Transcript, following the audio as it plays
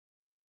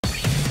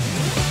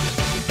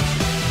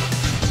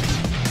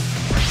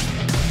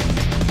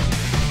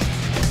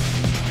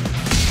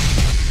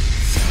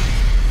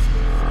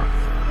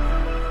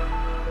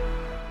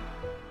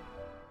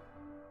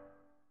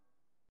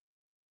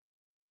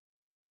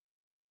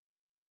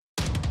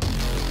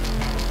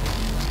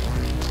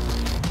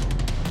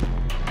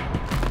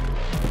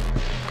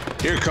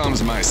Here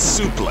comes my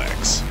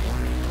suplex.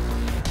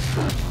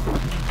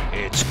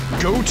 It's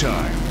go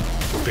time,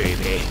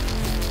 baby.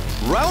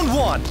 Round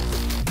 1.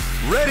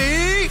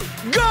 Ready,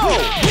 go!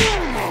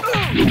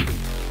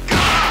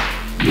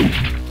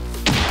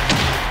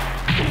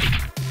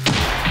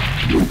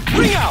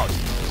 Ring out!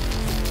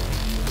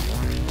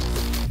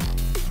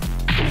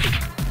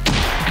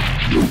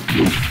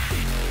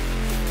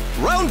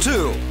 Round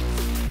 2.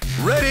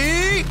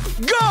 Ready,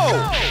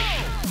 go!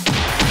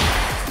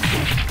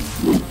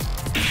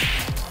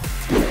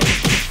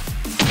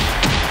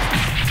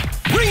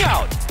 Ring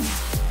out!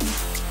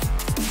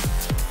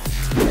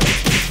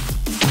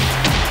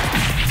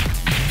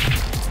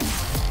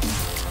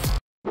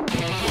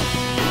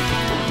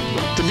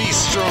 To be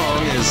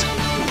strong is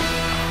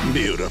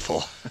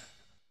beautiful.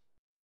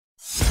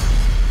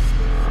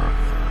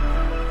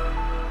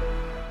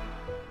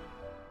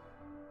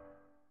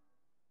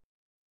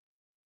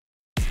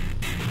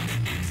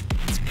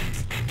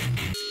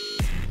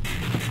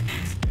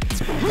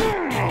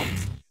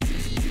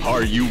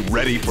 Are you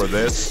ready for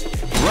this?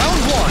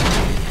 Round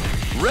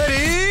 1.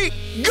 Ready,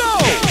 go!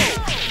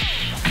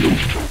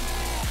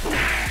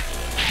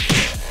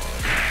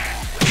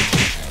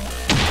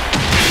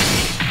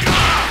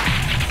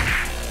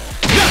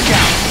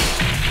 Knockout!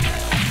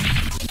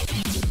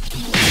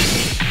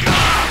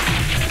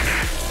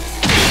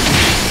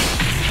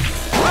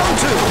 Round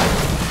 2.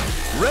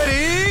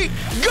 Ready,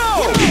 go!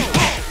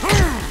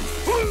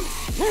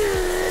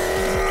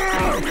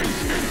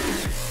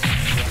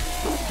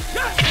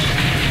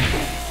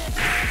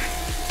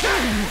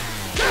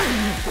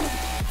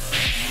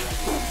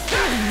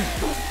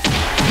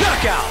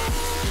 Knockout!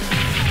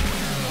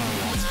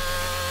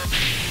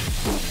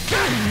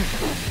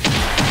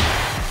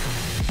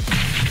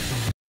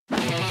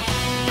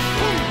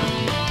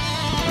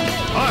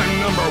 I'm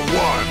number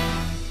 1.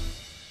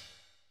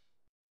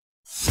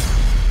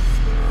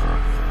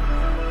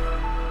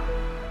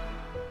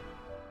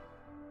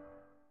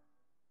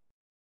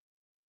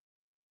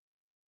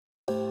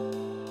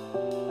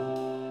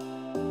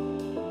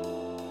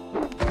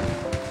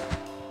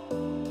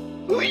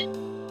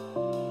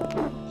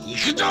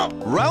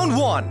 Round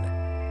 1.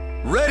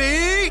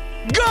 Ready,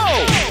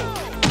 go!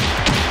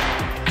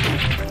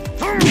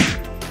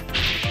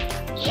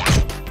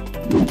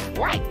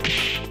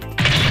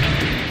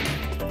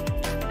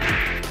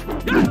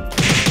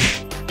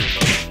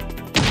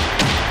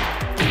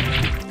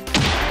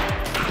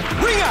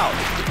 Ring out!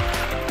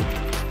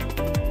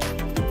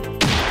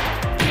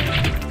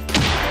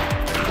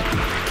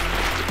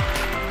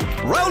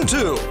 Round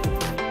 2.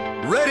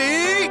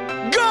 Ready,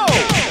 go!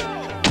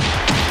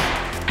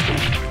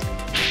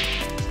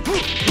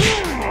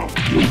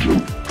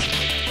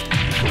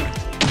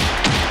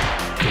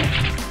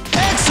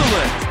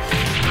 Excellent!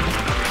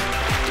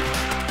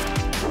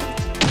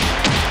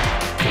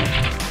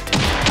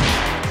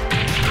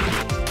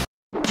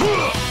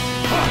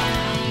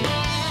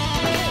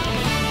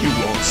 You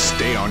won't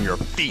stay on your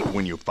feet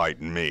when you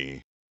fight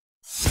me.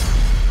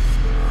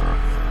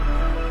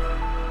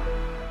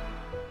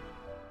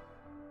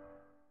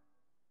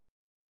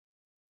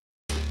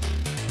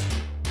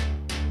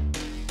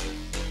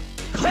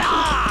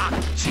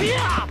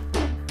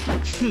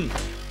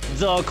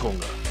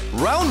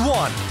 Round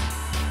 1.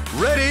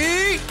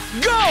 Ready,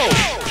 go!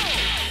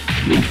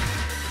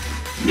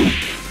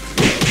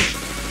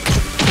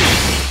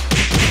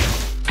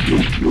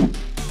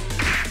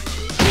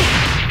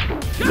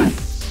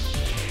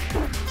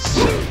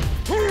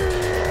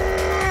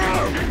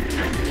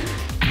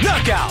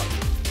 Knockout!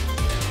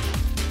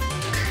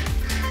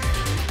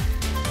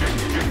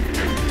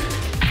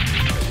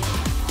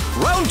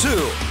 Round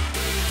 2.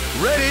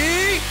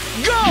 Ready,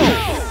 go!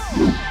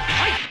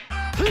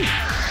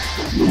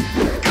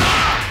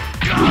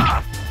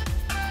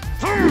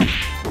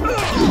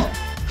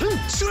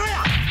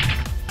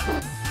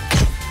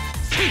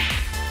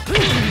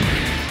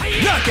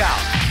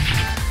 Knockout!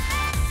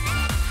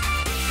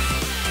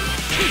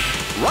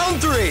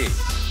 Round 3.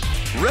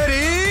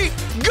 Ready,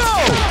 go!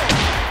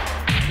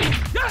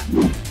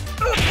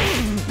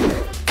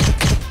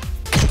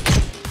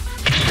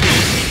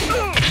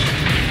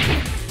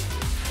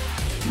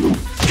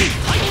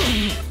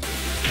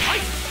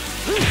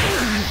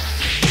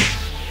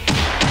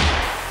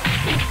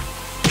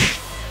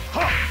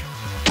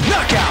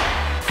 Knockout!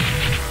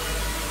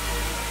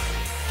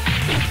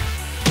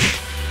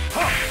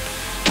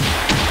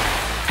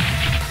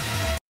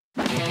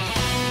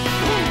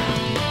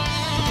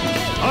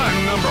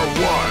 I'm number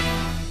 1.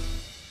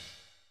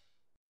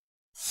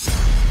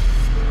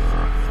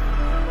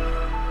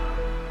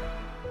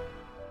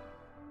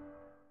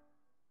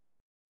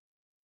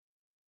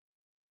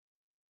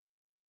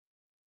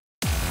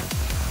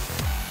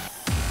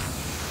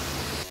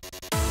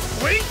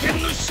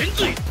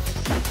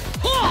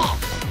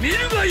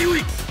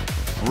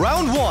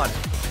 Round 1.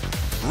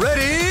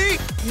 Ready,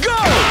 go!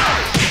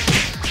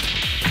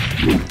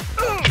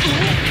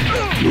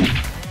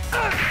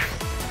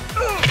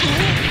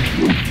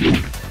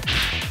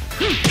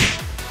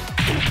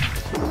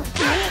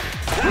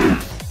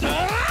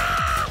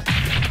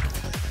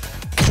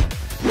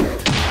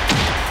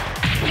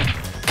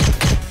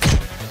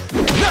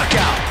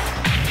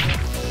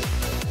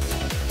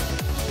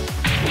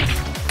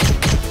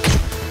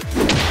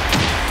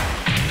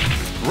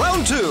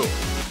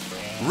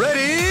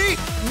 Ready,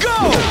 go!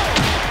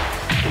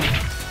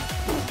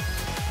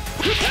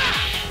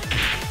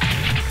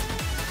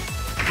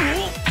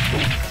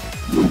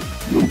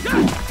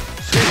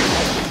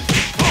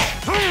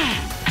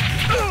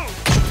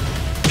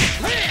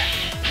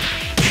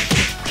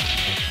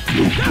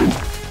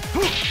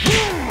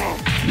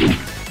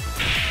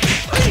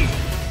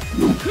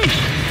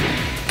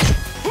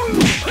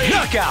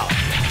 Knockout!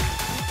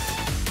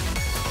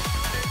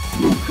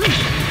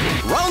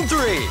 Round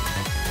 3.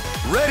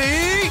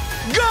 Ready,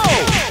 go!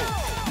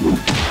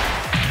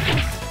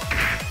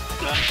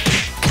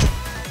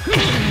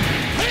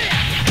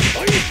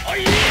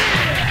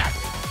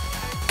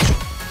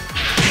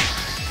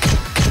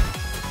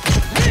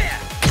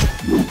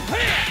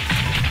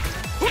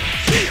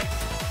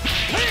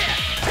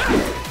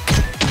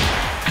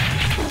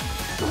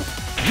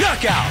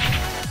 Knockout!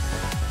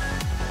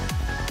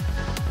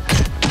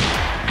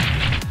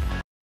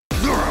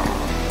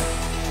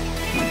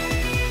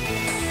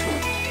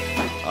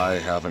 I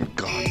haven't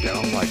gone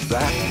down like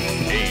that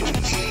in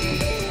ages.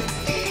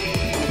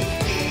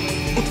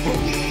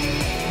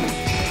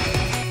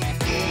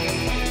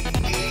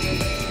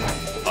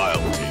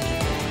 I'll take it.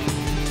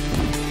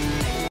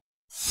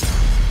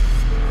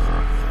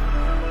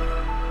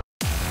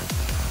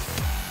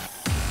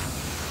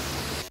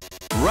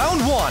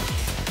 Round 1.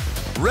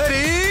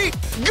 Ready,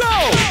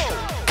 go!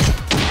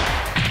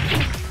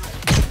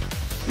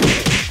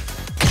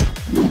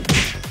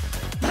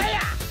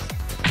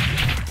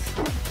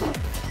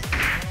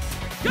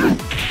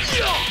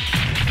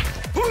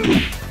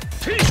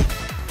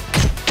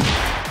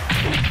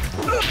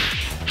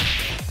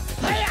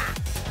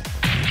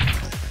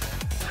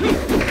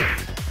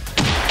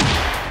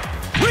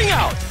 Ring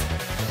out!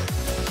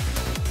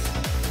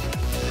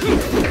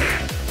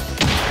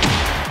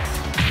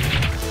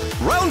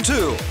 Round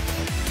 2.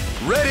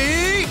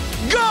 Ready,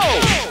 go!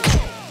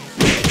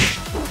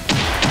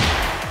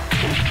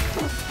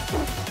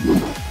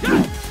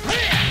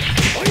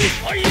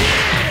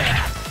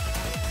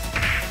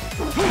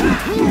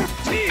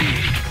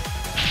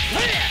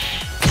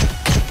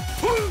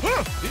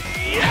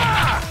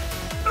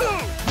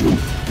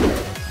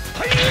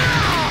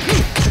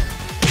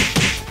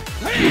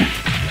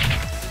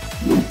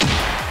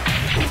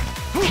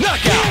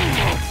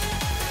 Knockout!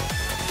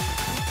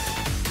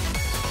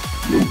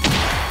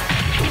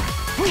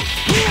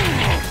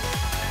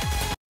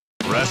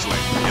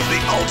 Wrestling is the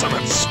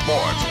ultimate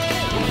sport.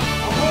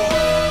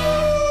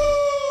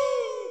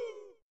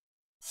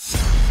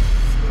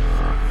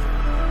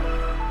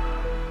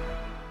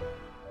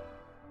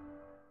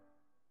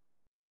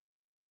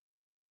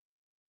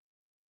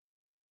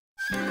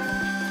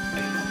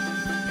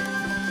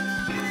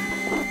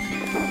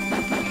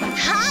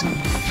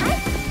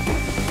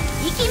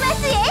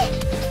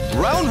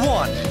 Round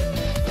 1.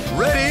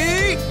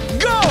 Ready,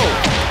 go!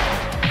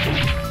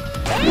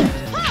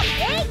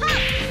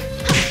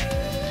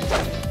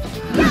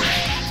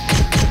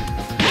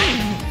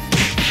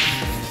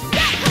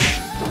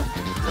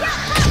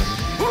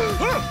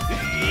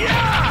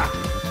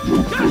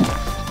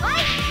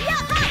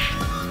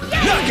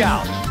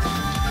 Knockout!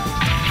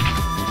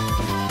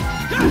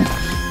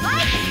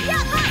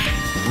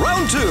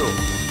 Round 2.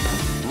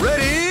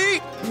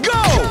 Ready,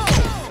 go!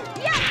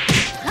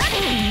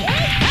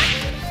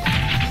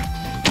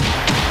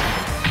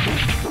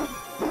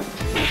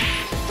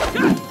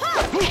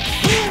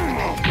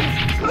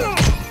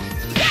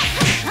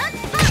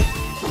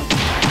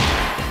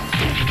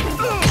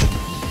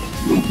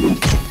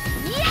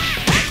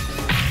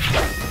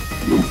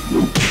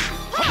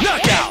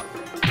 Knockout!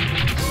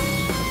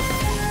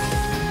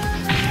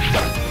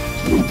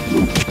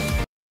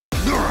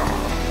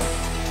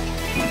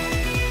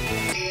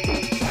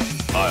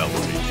 I'll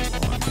take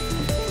one.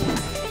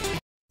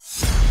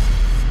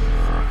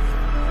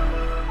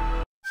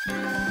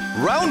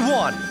 Round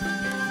 1.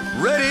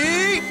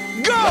 Ready,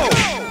 go!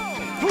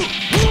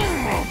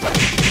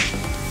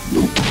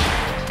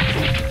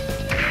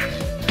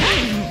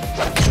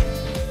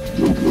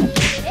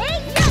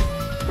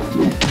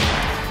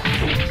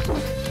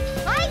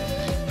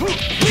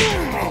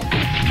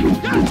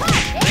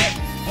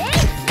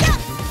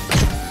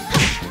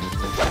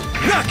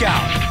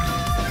 Knockout!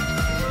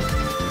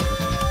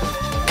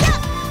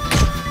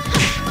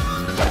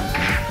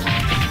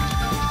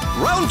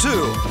 Round 2.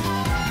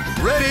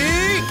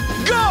 Ready,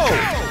 go!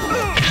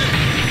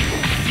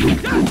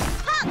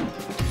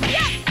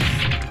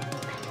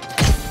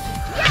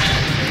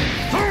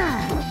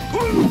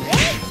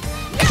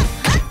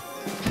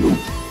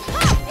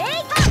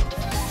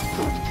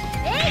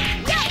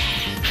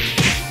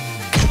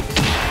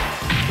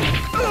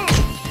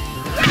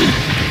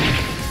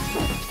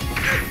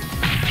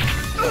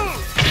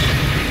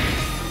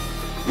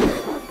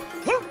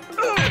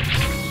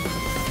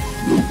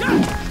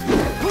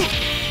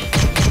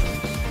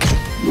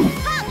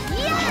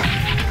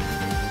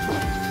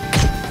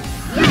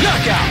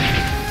 Knockout!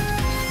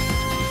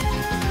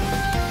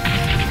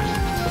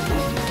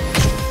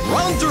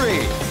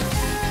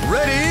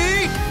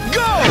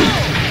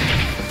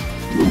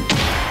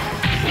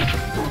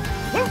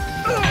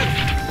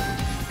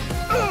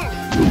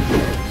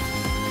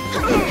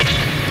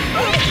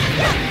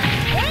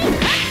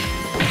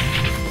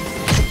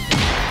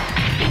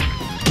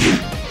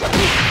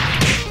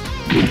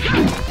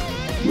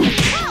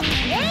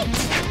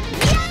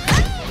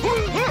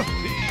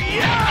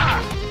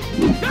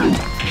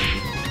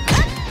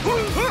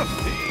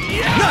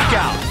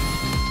 Knockout!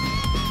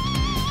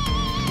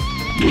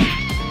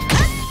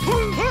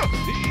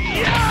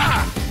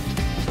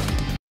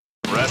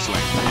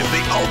 Wrestling is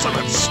the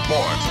ultimate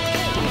sport.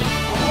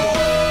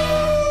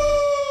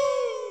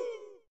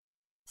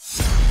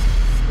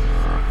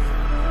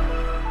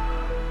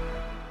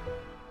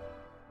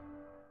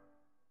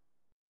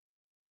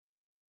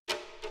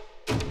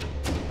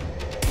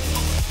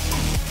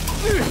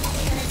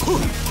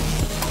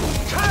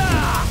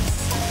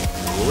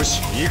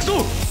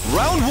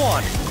 Round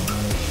 1.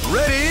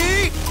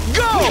 Ready,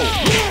 go!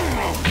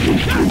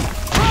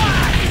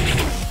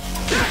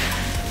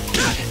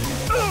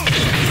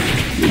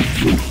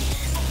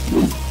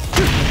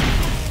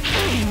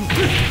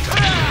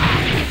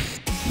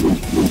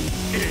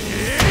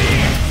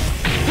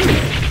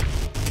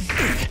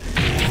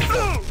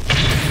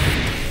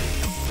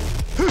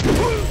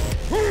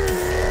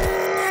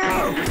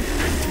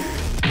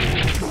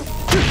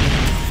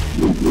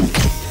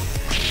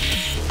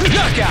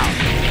 Knockout!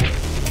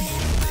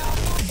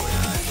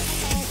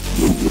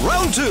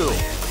 Round 2.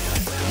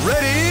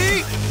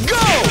 Ready, go!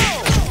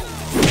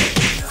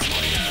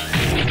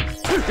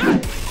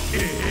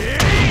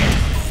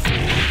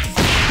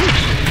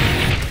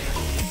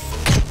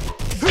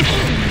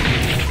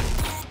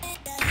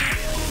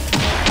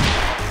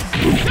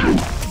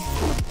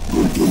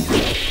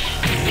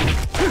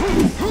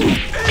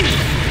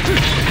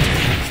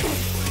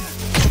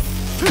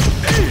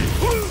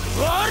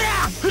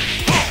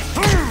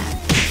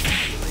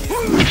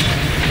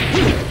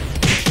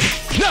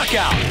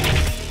 Knockout!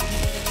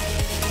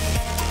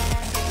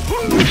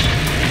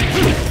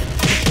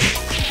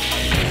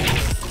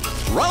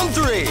 Round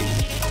 3.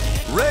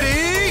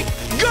 Ready,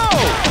 go!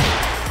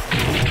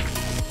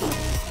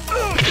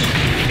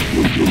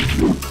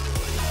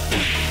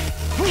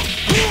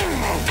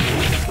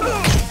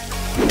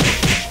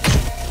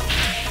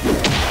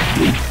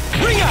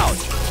 Ring out!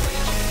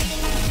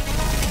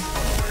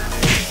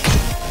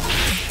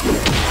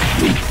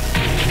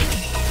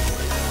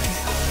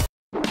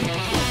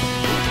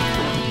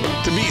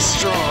 To be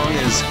strong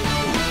is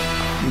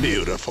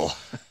beautiful.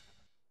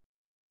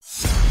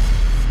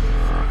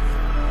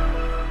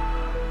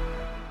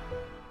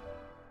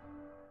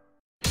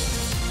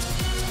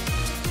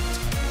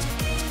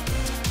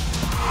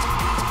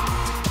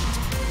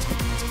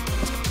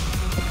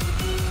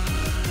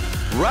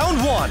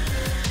 Round 1.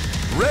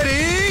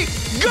 Ready,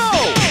 go!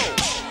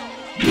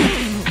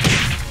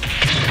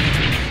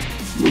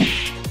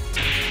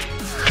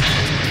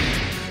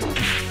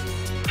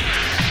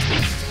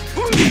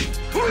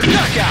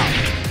 Knockout!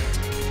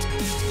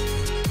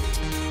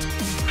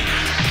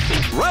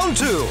 Round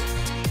 2.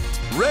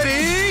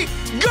 Ready,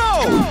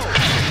 go!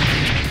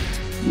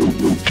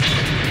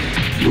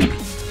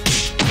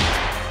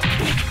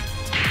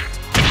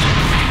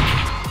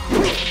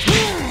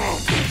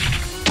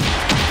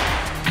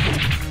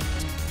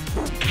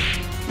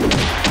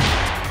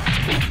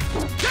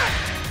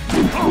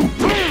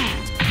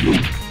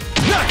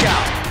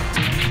 Knockout!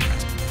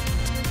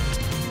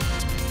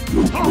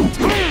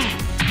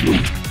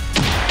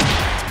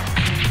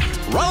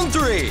 Round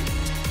 3.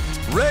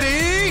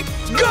 Ready,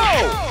 go!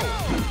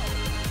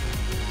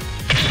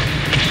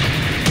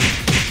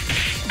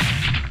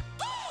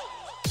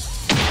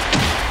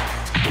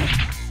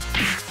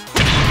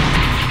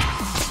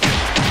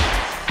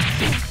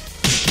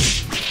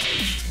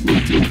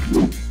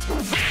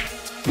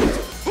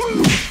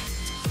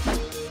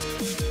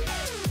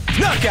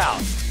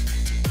 Knockout!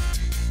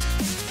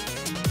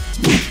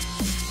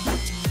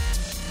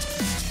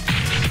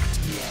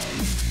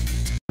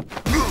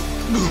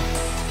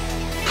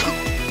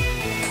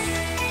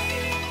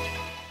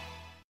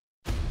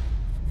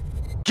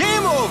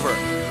 Game over!